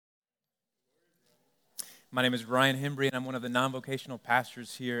My name is Hembree, and I'm one of the non-vocational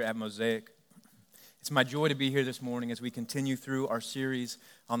pastors here at Mosaic. It's my joy to be here this morning as we continue through our series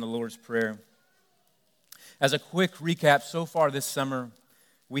on the Lord's Prayer. As a quick recap, so far this summer,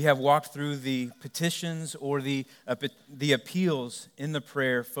 we have walked through the petitions or the appeals in the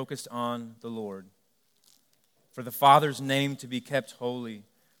prayer focused on the Lord. For the Father's name to be kept holy,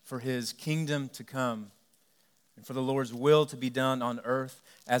 for His kingdom to come, and for the Lord's will to be done on earth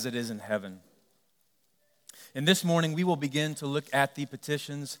as it is in heaven. And this morning, we will begin to look at the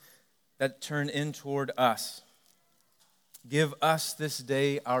petitions that turn in toward us. Give us this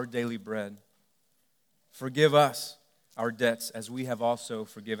day our daily bread. Forgive us our debts as we have also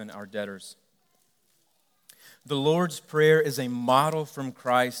forgiven our debtors. The Lord's Prayer is a model from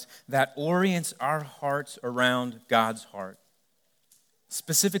Christ that orients our hearts around God's heart.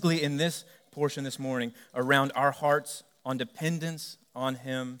 Specifically in this portion this morning, around our hearts on dependence on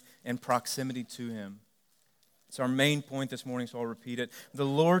Him and proximity to Him. It's our main point this morning, so I'll repeat it. The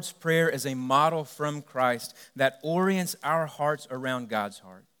Lord's Prayer is a model from Christ that orients our hearts around God's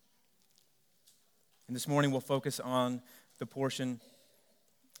heart. And this morning we'll focus on the portion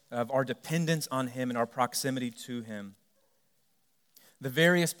of our dependence on Him and our proximity to Him. The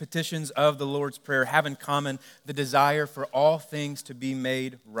various petitions of the Lord's Prayer have in common the desire for all things to be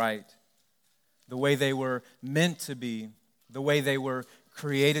made right, the way they were meant to be, the way they were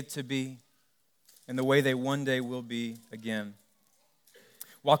created to be, and the way they one day will be again.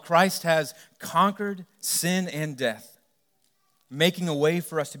 While Christ has conquered sin and death, making a way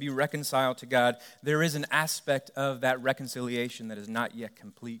for us to be reconciled to God, there is an aspect of that reconciliation that is not yet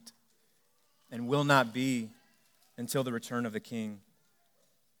complete and will not be until the return of the King.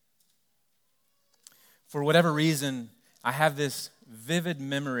 For whatever reason, I have this vivid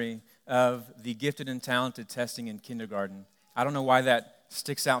memory of the gifted and talented testing in kindergarten. I don't know why that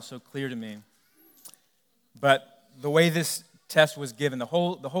sticks out so clear to me. But the way this test was given, the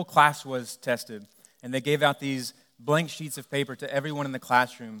whole class was tested, and they gave out these blank sheets of paper to everyone in the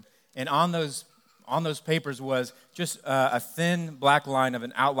classroom. And on those papers was just a thin black line of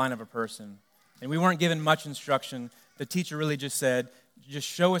an outline of a person. And we weren't given much instruction. The teacher really just said, just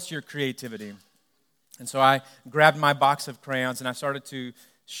show us your creativity. And so I grabbed my box of crayons and I started to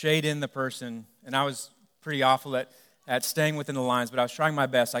shade in the person. And I was pretty awful at staying within the lines, but I was trying my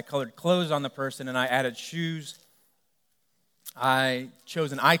best. I colored clothes on the person, and I added shoes. I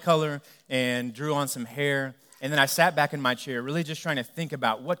chose an eye color and drew on some hair, and then I sat back in my chair, really just trying to think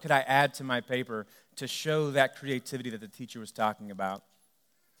about what could I add to my paper to show that creativity that the teacher was talking about.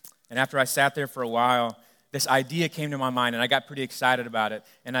 And after I sat there for a while, this idea came to my mind, and I got pretty excited about it.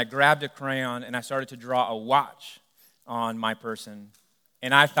 And I grabbed a crayon, and I started to draw a watch on my person,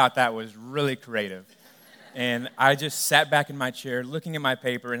 and I thought that was really creative. And I just sat back in my chair looking at my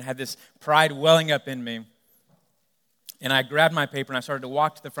paper and had this pride welling up in me. And I grabbed my paper and I started to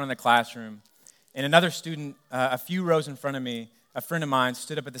walk to the front of the classroom. And another student, a few rows in front of me, a friend of mine,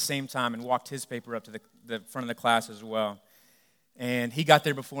 stood up at the same time and walked his paper up to the front of the class as well. And he got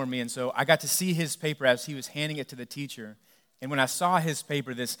there before me, and so I got to see his paper as he was handing it to the teacher. And when I saw his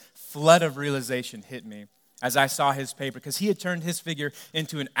paper, this flood of realization hit me as I saw his paper, because he had turned his figure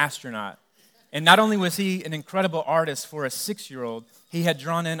into an astronaut. And not only was he an incredible artist for a 6-year-old, he had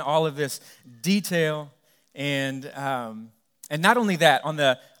drawn in all of this detail, and not only that, on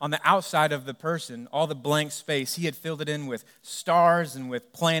the outside of the person, all the blank space, he had filled it in with stars and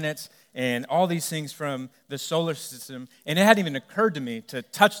with planets and all these things from the solar system. And it hadn't even occurred to me to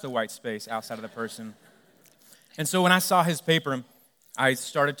touch the white space outside of the person. And so when I saw his paper, I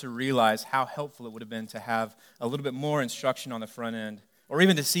started to realize how helpful it would have been to have a little bit more instruction on the front end, or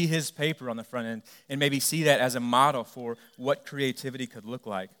even to see his paper on the front end and maybe see that as a model for what creativity could look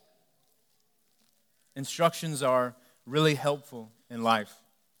like. Instructions are really helpful in life.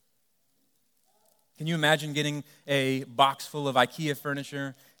 Can you imagine getting a box full of IKEA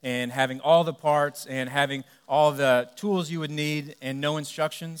furniture and having all the parts and having all the tools you would need and no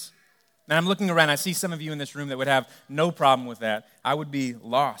instructions? And I'm looking around, I see some of you in this room that would have no problem with that. I would be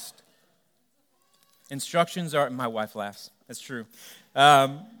lost. Instructions are, my wife laughs, that's true.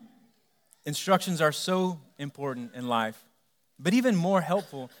 Instructions are so important in life, but even more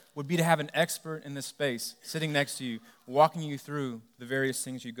helpful would be to have an expert in this space sitting next to you, walking you through the various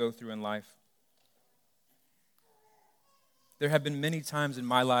things you go through in life. There have been many times in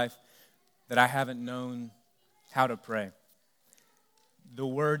my life that I haven't known how to pray. The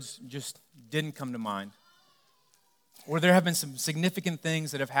words just didn't come to mind. Or there have been some significant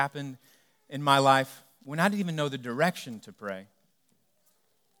things that have happened in my life when I didn't even know the direction to pray.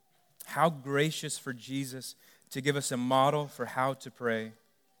 How gracious for Jesus to give us a model for how to pray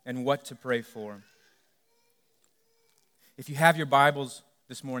and what to pray for. If you have your Bibles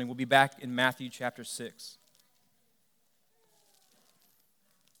this morning, we'll be back in Matthew chapter 6.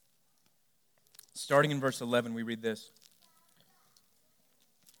 Starting in verse 11, we read this.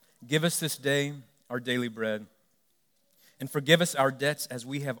 Give us this day our daily bread, and forgive us our debts as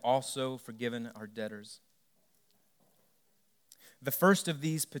we have also forgiven our debtors. The first of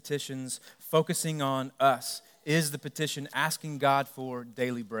these petitions, focusing on us, is the petition asking God for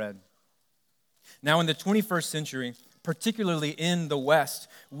daily bread. Now, in the 21st century, particularly in the West,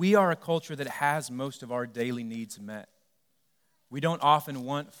 we are a culture that has most of our daily needs met. We don't often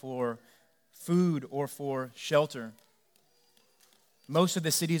want for food or for shelter. Most of the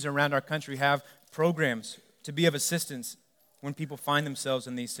cities around our country have programs to be of assistance when people find themselves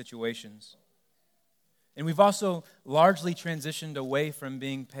in these situations. And we've also largely transitioned away from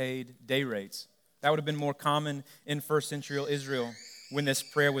being paid day rates. That would have been more common in first century Israel when this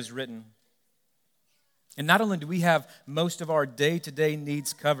prayer was written. And not only do we have most of our day-to-day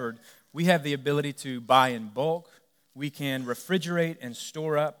needs covered, we have the ability to buy in bulk, we can refrigerate and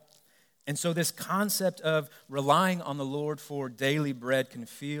store up. And so this concept of relying on the Lord for daily bread can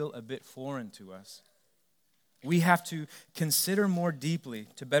feel a bit foreign to us. We have to consider more deeply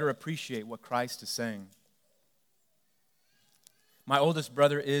to better appreciate what Christ is saying. My oldest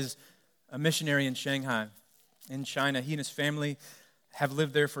brother is a missionary in Shanghai, in China. He and his family have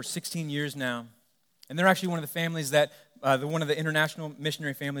lived there for 16 years now. And they're actually one of the families that, one of the international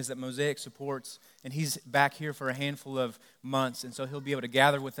missionary families that Mosaic supports. And he's back here for a handful of months. And so he'll be able to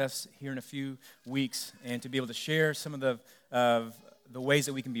gather with us here in a few weeks and to be able to share some of the ways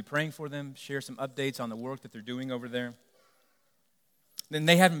that we can be praying for them, share some updates on the work that they're doing over there. Then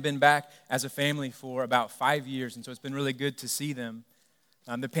they haven't been back as a family for about 5 years, and so it's been really good to see them.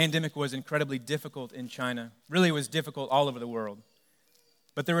 The pandemic was incredibly difficult in China. Really, it was difficult all over the world.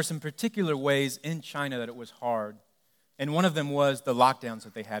 But there were some particular ways in China that it was hard. And one of them was the lockdowns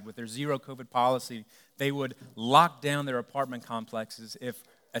that they had with their zero COVID policy. They would lock down their apartment complexes if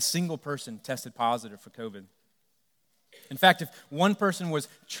a single person tested positive for COVID. In fact, if one person was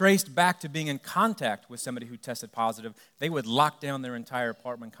traced back to being in contact with somebody who tested positive, they would lock down their entire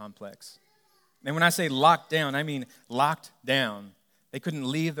apartment complex. And when I say locked down, I mean locked down. They couldn't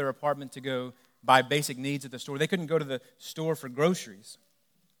leave their apartment to go buy basic needs at the store. They couldn't go to the store for groceries.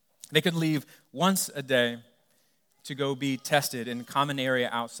 They could leave once a day to go be tested in a common area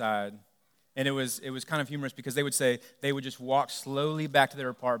outside. And it was kind of humorous because they would say they would just walk slowly back to their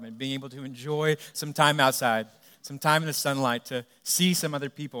apartment, being able to enjoy some time outside, some time in the sunlight to see some other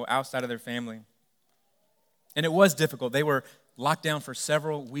people outside of their family. And it was difficult. They were locked down for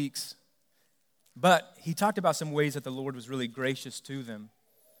several weeks. But he talked about some ways that the Lord was really gracious to them.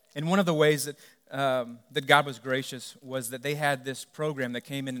 And one of the ways that God was gracious was that they had this program that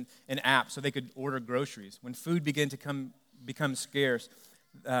came in an app so they could order groceries. When food began to become scarce,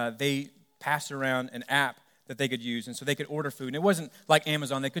 they passed around an app that they could use, and so they could order food. And it wasn't like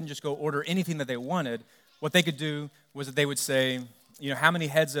Amazon. They couldn't just go order anything that they wanted. What they could do was that they would say, how many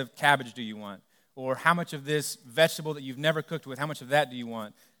heads of cabbage do you want? Or how much of this vegetable that you've never cooked with, how much of that do you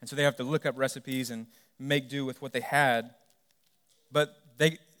want? And so they have to look up recipes and make do with what they had. But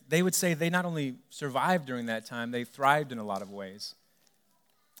they would say they not only survived during that time, they thrived in a lot of ways.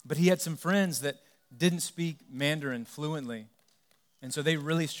 But he had some friends that didn't speak Mandarin fluently, and so they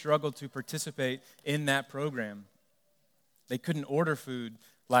really struggled to participate in that program. They couldn't order food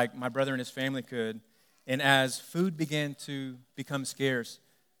like my brother and his family could. And as food began to become scarce,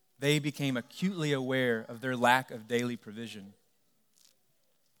 they became acutely aware of their lack of daily provision.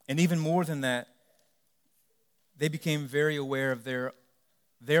 And even more than that, they became very aware of their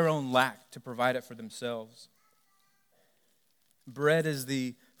own lack to provide it for themselves. Bread is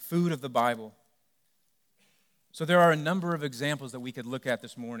the food of the Bible. So there are a number of examples that we could look at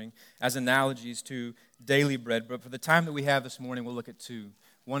this morning as analogies to daily bread. But for the time that we have this morning, we'll look at two.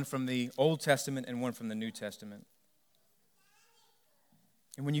 One from the Old Testament and one from the New Testament.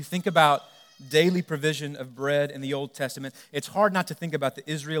 And when you think about daily provision of bread in the Old Testament, it's hard not to think about the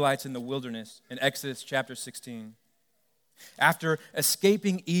Israelites in the wilderness in Exodus chapter 16. After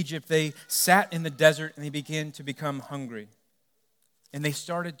escaping Egypt, they sat in the desert and they began to become hungry. And they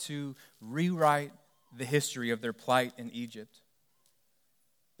started to rewrite the history of their plight in Egypt.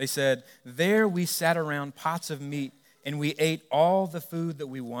 They said, "There we sat around pots of meat and we ate all the food that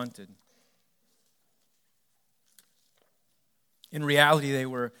we wanted." In reality, they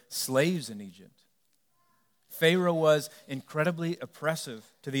were slaves in Egypt. Pharaoh was incredibly oppressive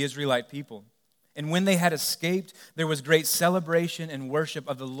to the Israelite people. And when they had escaped, there was great celebration and worship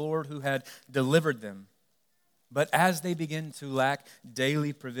of the Lord who had delivered them. But as they began to lack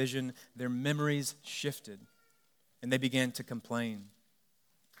daily provision, their memories shifted. and they began to complain.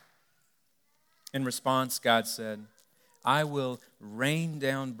 In response, God said, I will rain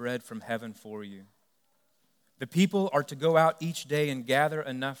down bread from heaven for you. The people are to go out each day and gather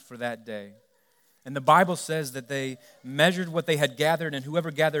enough for that day. And the Bible says that they measured what they had gathered, and whoever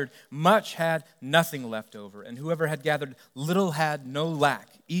gathered much had nothing left over, and whoever had gathered little had no lack.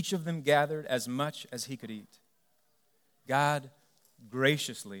 Each of them gathered as much as he could eat. God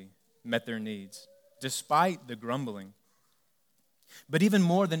graciously met their needs, despite the grumbling. But even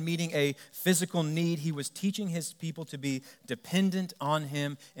more than meeting a physical need, he was teaching his people to be dependent on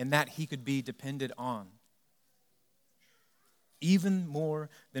him and that he could be depended on. Even more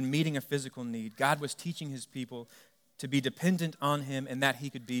than meeting a physical need, God was teaching his people to be dependent on him and that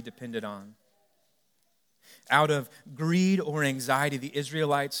he could be depended on. Out of greed or anxiety, the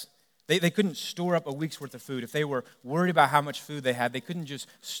Israelites, they couldn't store up a week's worth of food. If they were worried about how much food they had, they couldn't just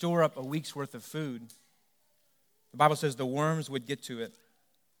store up a week's worth of food. The Bible says the worms would get to it.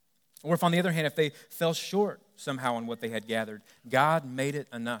 Or if, on the other hand, if they fell short somehow on what they had gathered, God made it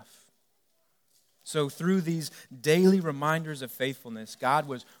enough. So through these daily reminders of faithfulness, God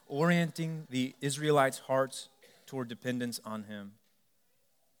was orienting the Israelites' hearts toward dependence on him.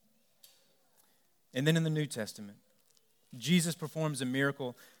 And then in the New Testament, Jesus performs a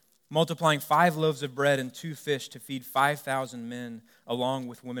miracle, multiplying 5 loaves of bread and 2 fish to feed 5,000 men, along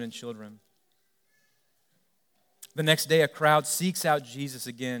with women and children. The next day, a crowd seeks out Jesus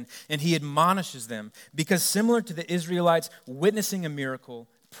again, and he admonishes them, because similar to the Israelites witnessing a miracle,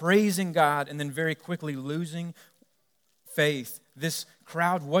 praising God, and then very quickly losing faith, this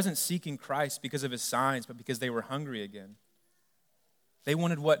crowd wasn't seeking Christ because of his signs, but because they were hungry again. They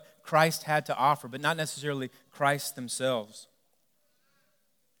wanted what Christ had to offer, but not necessarily Christ themselves.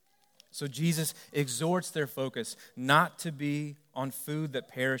 So Jesus exhorts their focus not to be on food that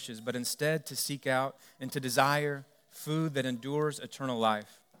perishes, but instead to seek out and to desire food that endures eternal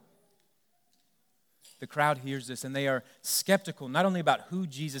life. The crowd hears this and they are skeptical not only about who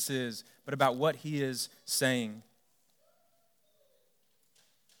Jesus is, but about what he is saying.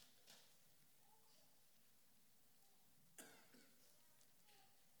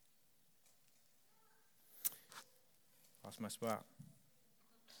 Lost my spot.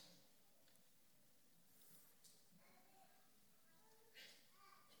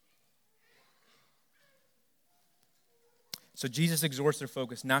 So Jesus exhorts their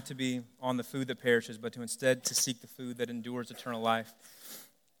focus not to be on the food that perishes, but to instead to seek the food that endures eternal life.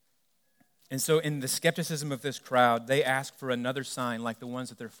 And so in the skepticism of this crowd, they ask for another sign like the ones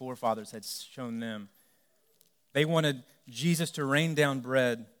that their forefathers had shown them. They wanted Jesus to rain down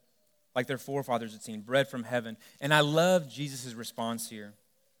bread like their forefathers had seen, bread from heaven. And I love Jesus' response here.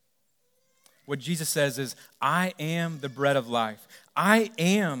 What Jesus says is, I am the bread of life. I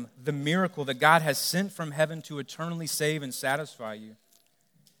am the miracle that God has sent from heaven to eternally save and satisfy you.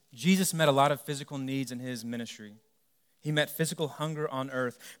 Jesus met a lot of physical needs in his ministry. He met physical hunger on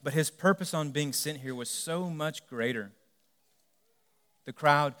earth, but his purpose on being sent here was so much greater. The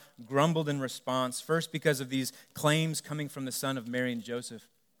crowd grumbled in response, first because of these claims coming from the son of Mary and Joseph.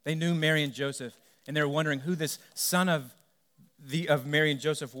 They knew Mary and Joseph, and they were wondering who this son of Mary and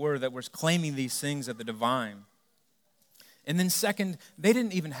Joseph were that was claiming these things of the divine. And then second, they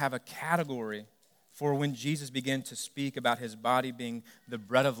didn't even have a category for when Jesus began to speak about his body being the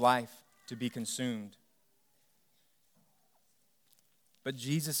bread of life to be consumed. But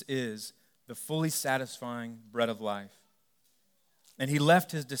Jesus is the fully satisfying bread of life. And he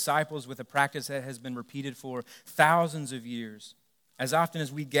left his disciples with a practice that has been repeated for thousands of years. As often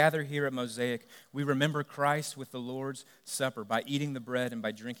as we gather here at Mosaic, we remember Christ with the Lord's Supper by eating the bread and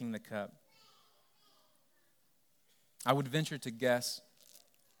by drinking the cup. I would venture to guess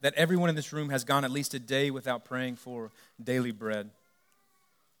that everyone in this room has gone at least a day without praying for daily bread.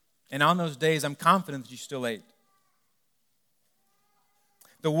 And on those days, I'm confident that you still ate.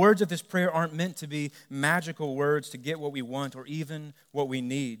 The words of this prayer aren't meant to be magical words to get what we want or even what we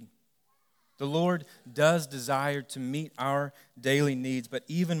need. The Lord does desire to meet our daily needs, but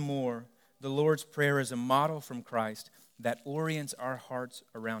even more, the Lord's Prayer is a model from Christ that orients our hearts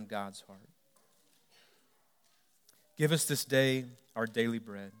around God's heart. Give us this day our daily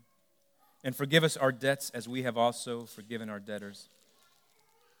bread, and forgive us our debts as we have also forgiven our debtors.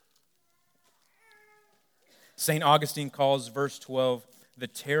 St. Augustine calls verse 12 the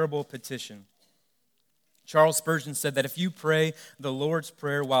terrible petition. Charles Spurgeon said that if you pray the Lord's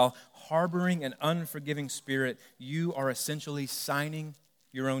Prayer while harboring an unforgiving spirit, you are essentially signing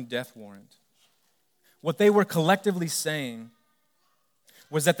your own death warrant. What they were collectively saying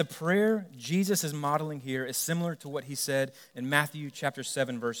was that the prayer Jesus is modeling here is similar to what he said in Matthew chapter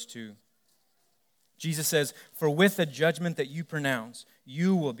 7, verse 2. Jesus says, "For with the judgment that you pronounce,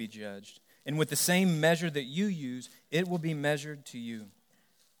 you will be judged. And with the same measure that you use, it will be measured to you."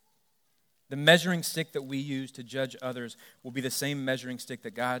 The measuring stick that we use to judge others will be the same measuring stick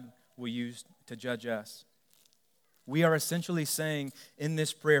that God will use to judge us. We are essentially saying in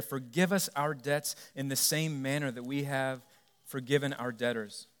this prayer, forgive us our debts in the same manner that we have forgiven our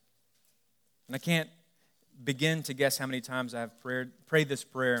debtors. And I can't begin to guess how many times I have prayed this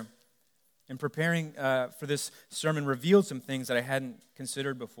prayer. And preparing for this sermon revealed some things that I hadn't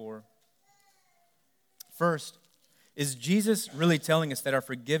considered before. First, is Jesus really telling us that our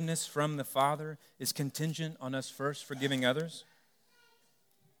forgiveness from the Father is contingent on us first forgiving others?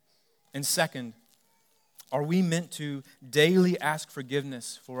 And second, are we meant to daily ask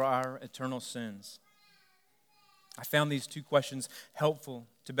forgiveness for our eternal sins? I found these two questions helpful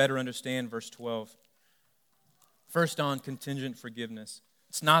to better understand verse 12. First, on contingent forgiveness.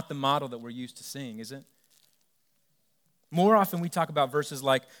 It's not the model that we're used to seeing, is it? More often we talk about verses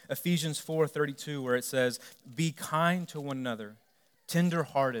like Ephesians 4:32, where it says, "Be kind to one another,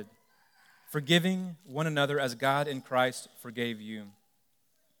 tender-hearted, forgiving one another as God in Christ forgave you."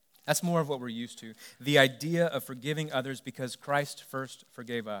 That's more of what we're used to. The idea of forgiving others because Christ first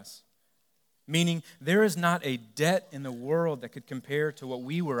forgave us. Meaning there is not a debt in the world that could compare to what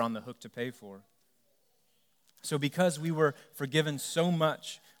we were on the hook to pay for. So because we were forgiven so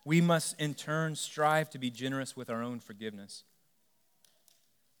much, we must in turn strive to be generous with our own forgiveness.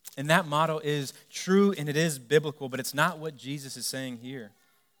 And that model is true and it is biblical, but it's not what Jesus is saying here.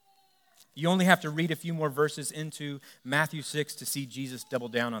 You only have to read a few more verses into Matthew 6 to see Jesus double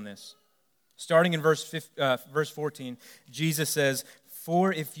down on this. Starting in verse 14, Jesus says,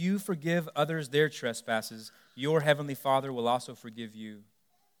 "For if you forgive others their trespasses, your heavenly Father will also forgive you.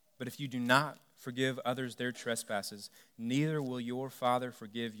 But if you do not forgive others their trespasses, neither will your Father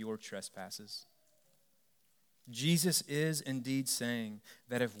forgive your trespasses." Jesus is indeed saying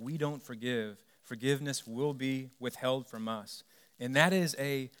that if we don't forgive, forgiveness will be withheld from us. And that is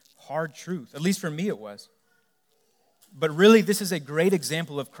a hard truth. At least for me it was. But really, this is a great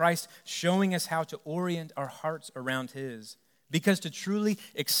example of Christ showing us how to orient our hearts around His. Because to truly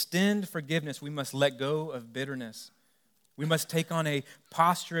extend forgiveness, we must let go of bitterness. We must take on a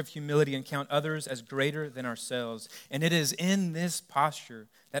posture of humility and count others as greater than ourselves. And it is in this posture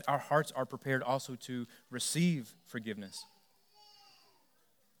that our hearts are prepared also to receive forgiveness.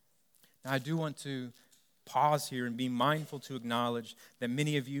 Now, I do want to pause here and be mindful to acknowledge that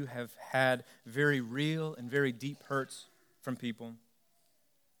many of you have had very real and very deep hurts from people.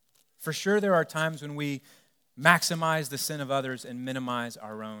 For sure, there are times when we maximize the sin of others and minimize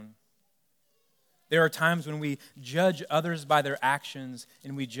our own. There are times when we judge others by their actions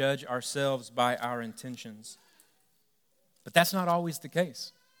and we judge ourselves by our intentions. But that's not always the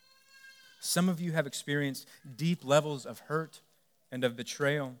case. Some of you have experienced deep levels of hurt and of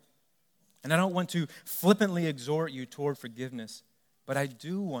betrayal. And I don't want to flippantly exhort you toward forgiveness, but I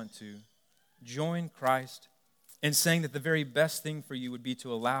do want to join Christ in saying that the very best thing for you would be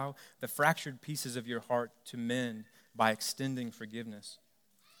to allow the fractured pieces of your heart to mend by extending forgiveness.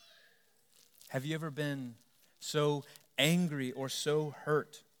 Have you ever been so angry or so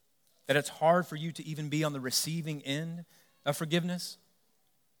hurt that it's hard for you to even be on the receiving end of forgiveness?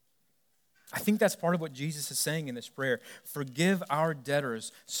 I think that's part of what Jesus is saying in this prayer. Forgive our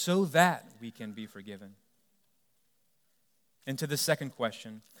debtors so that we can be forgiven. And to the second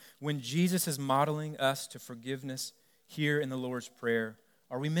question, when Jesus is modeling us to forgiveness here in the Lord's Prayer,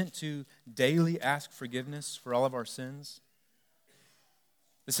 are we meant to daily ask forgiveness for all of our sins?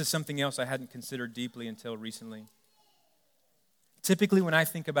 This is something else I hadn't considered deeply until recently. Typically, when I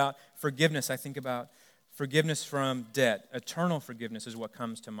think about forgiveness, I think about forgiveness from debt. Eternal forgiveness is what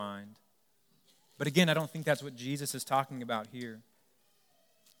comes to mind. But again, I don't think that's what Jesus is talking about here.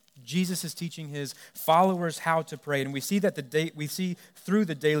 Jesus is teaching His followers how to pray, and we see through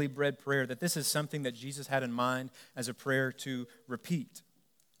the daily bread prayer that this is something that Jesus had in mind as a prayer to repeat.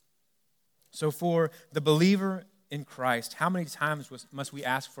 So for the believer in Christ, how many times must we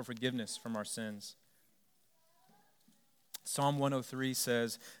ask for forgiveness from our sins? Psalm 103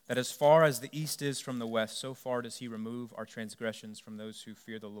 says that as far as the east is from the west, so far does He remove our transgressions from those who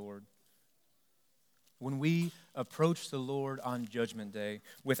fear the Lord. When we approach the Lord on Judgment Day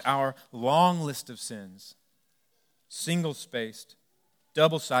with our long list of sins, single-spaced,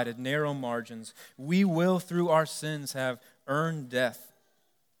 double-sided, narrow margins, we will, through our sins, have earned death.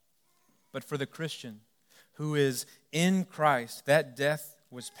 But for the Christian who is in Christ, that death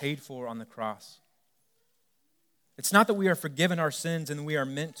was paid for on the cross. It's not that we are forgiven our sins and we are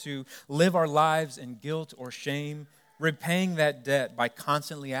meant to live our lives in guilt or shame, repaying that debt by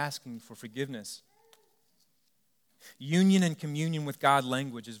constantly asking for forgiveness. Union and communion with God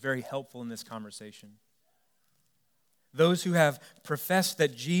language is very helpful in this conversation. Those who have professed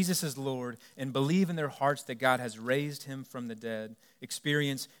that Jesus is Lord and believe in their hearts that God has raised him from the dead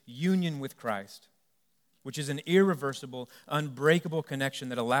experience union with Christ, which is an irreversible, unbreakable connection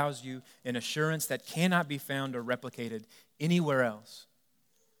that allows you an assurance that cannot be found or replicated anywhere else.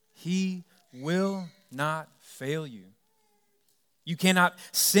 He will not fail you. You cannot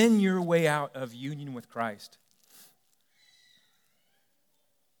sin your way out of union with Christ.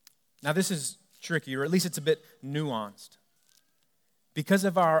 Now, this is tricky, or at least it's a bit nuanced. Because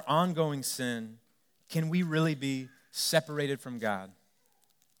of our ongoing sin, can we really be separated from God?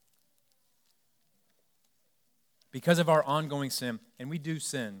 Because of our ongoing sin, and we do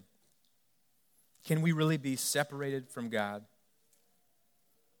sin, can we really be separated from God?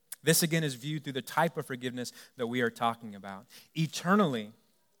 This again is viewed through the type of forgiveness that we are talking about. Eternally,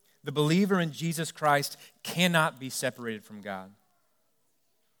 the believer in Jesus Christ cannot be separated from God.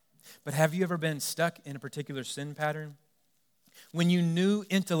 But have you ever been stuck in a particular sin pattern? When you knew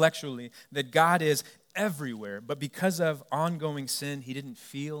intellectually that God is everywhere, but because of ongoing sin, he didn't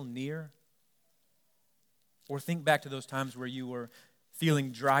feel near? Or think back to those times where you were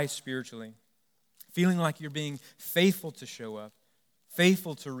feeling dry spiritually, feeling like you're being faithful to show up,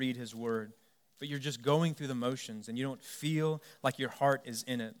 faithful to read his word, but you're just going through the motions and you don't feel like your heart is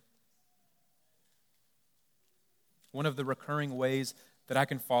in it. One of the recurring ways that I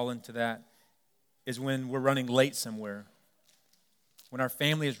can fall into that is when we're running late somewhere, when our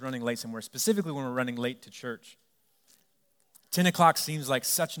family is running late somewhere, specifically when we're running late to church. 10 o'clock seems like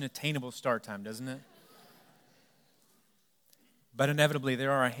such an attainable start time, doesn't it? But inevitably,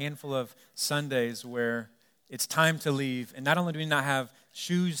 there are a handful of Sundays where it's time to leave, and not only do we not have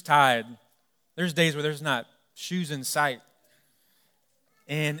shoes tied, there's days where there's not shoes in sight.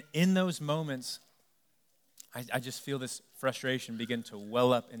 And in those moments, I just feel this frustration begin to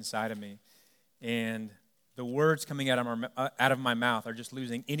well up inside of me. And the words coming out of my mouth are just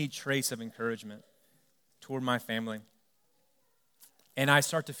losing any trace of encouragement toward my family. And I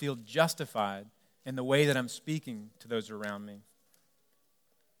start to feel justified in the way that I'm speaking to those around me.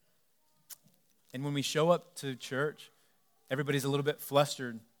 And when we show up to church, everybody's a little bit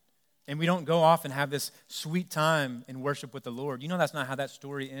flustered. And we don't go off and have this sweet time in worship with the Lord. You know that's not how that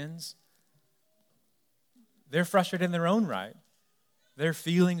story ends. They're frustrated in their own right. Their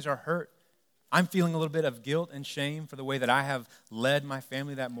feelings are hurt. I'm feeling a little bit of guilt and shame for the way that I have led my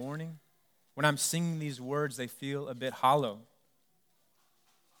family that morning. When I'm singing these words, they feel a bit hollow.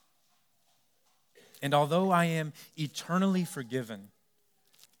 And although I am eternally forgiven,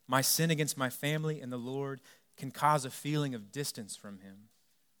 my sin against my family and the Lord can cause a feeling of distance from him.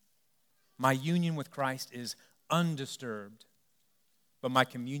 My union with Christ is undisturbed, but my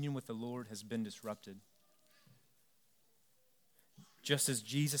communion with the Lord has been disrupted. Just as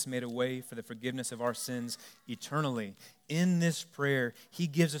Jesus made a way for the forgiveness of our sins eternally, in this prayer, he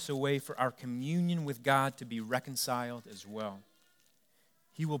gives us a way for our communion with God to be reconciled as well.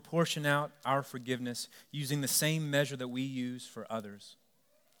 He will portion out our forgiveness using the same measure that we use for others.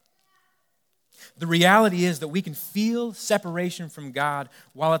 The reality is that we can feel separation from God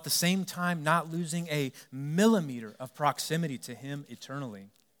while at the same time not losing a millimeter of proximity to him eternally.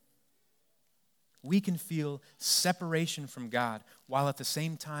 We can feel separation from God while at the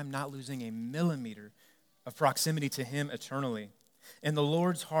same time not losing a millimeter of proximity to him eternally. And the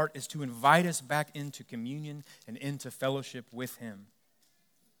Lord's heart is to invite us back into communion and into fellowship with him.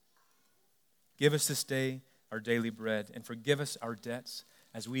 Give us this day our daily bread, and forgive us our debts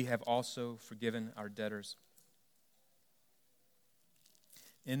as we have also forgiven our debtors.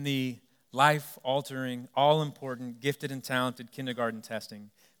 In the life-altering, all-important, gifted and talented kindergarten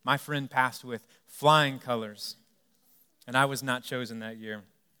testing, my friend passed with flying colors, and I was not chosen that year.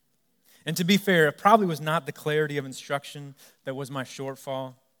 And to be fair, it probably was not the clarity of instruction that was my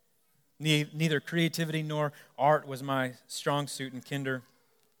shortfall. Neither creativity nor art was my strong suit in kinder.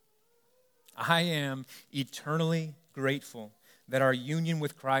 I am eternally grateful that our union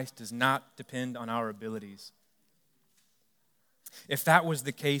with Christ does not depend on our abilities. If that was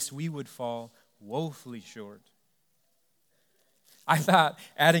the case, we would fall woefully short. I thought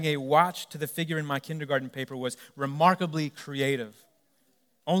adding a watch to the figure in my kindergarten paper was remarkably creative,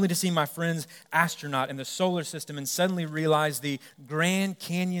 only to see my friend's astronaut in the solar system and suddenly realize the Grand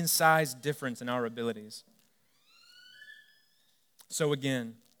Canyon-sized difference in our abilities. So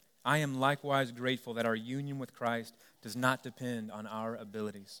again, I am likewise grateful that our union with Christ does not depend on our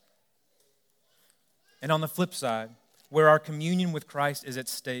abilities. And on the flip side, where our communion with Christ is at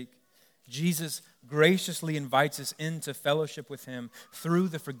stake, Jesus graciously invites us into fellowship with him through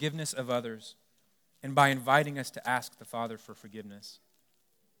the forgiveness of others. and by inviting us to ask the Father for forgiveness.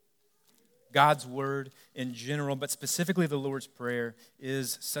 God's word in general, but specifically the Lord's Prayer,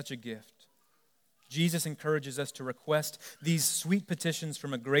 is such a gift. Jesus encourages us to request these sweet petitions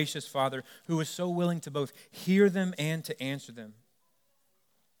from a gracious Father who is so willing to both hear them and to answer them.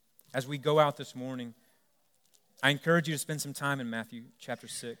 As we go out this morning, I encourage you to spend some time in Matthew chapter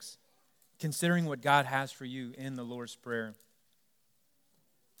 6, considering what God has for you in the Lord's Prayer.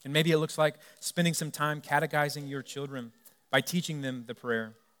 And maybe it looks like spending some time catechizing your children by teaching them the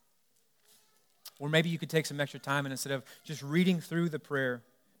prayer. Or maybe you could take some extra time and instead of just reading through the prayer,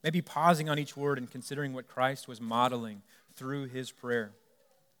 maybe pausing on each word and considering what Christ was modeling through his prayer.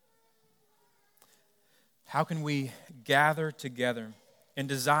 How can we gather together and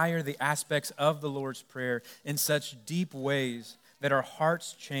desire the aspects of the Lord's Prayer in such deep ways that our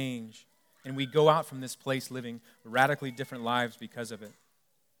hearts change and we go out from this place living radically different lives because of it?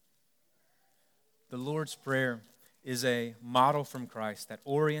 The Lord's Prayer is a model from Christ that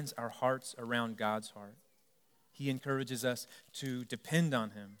orients our hearts around God's heart. He encourages us to depend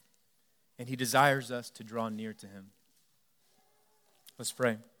on him, and he desires us to draw near to him. Let's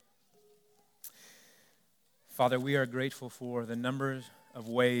pray. Father, we are grateful for the number of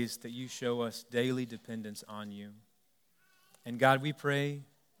ways that you show us daily dependence on you. And God, we pray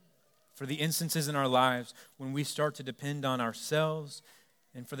for the instances in our lives when we start to depend on ourselves,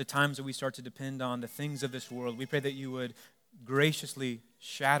 and for the times that we start to depend on the things of this world. We pray that you would graciously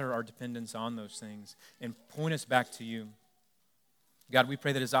shatter our dependence on those things and point us back to you. God, we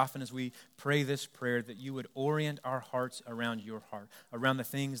pray that as often as we pray this prayer, that you would orient our hearts around your heart, around the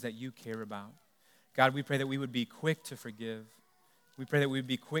things that you care about. God, we pray that we would be quick to forgive. We pray that we would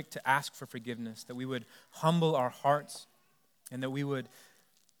be quick to ask for forgiveness, that we would humble our hearts, and that we would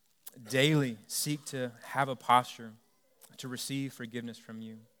daily seek to have a posture to receive forgiveness from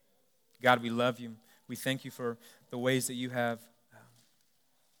you. God, we love you. We thank you for the ways that you have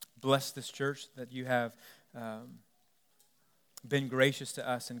blessed this church, that you have been gracious to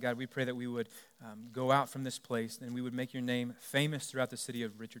us. And God, we pray that we would go out from this place and we would make your name famous throughout the city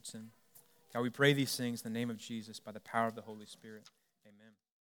of Richardson. God, we pray these things in the name of Jesus by the power of the Holy Spirit. Amen.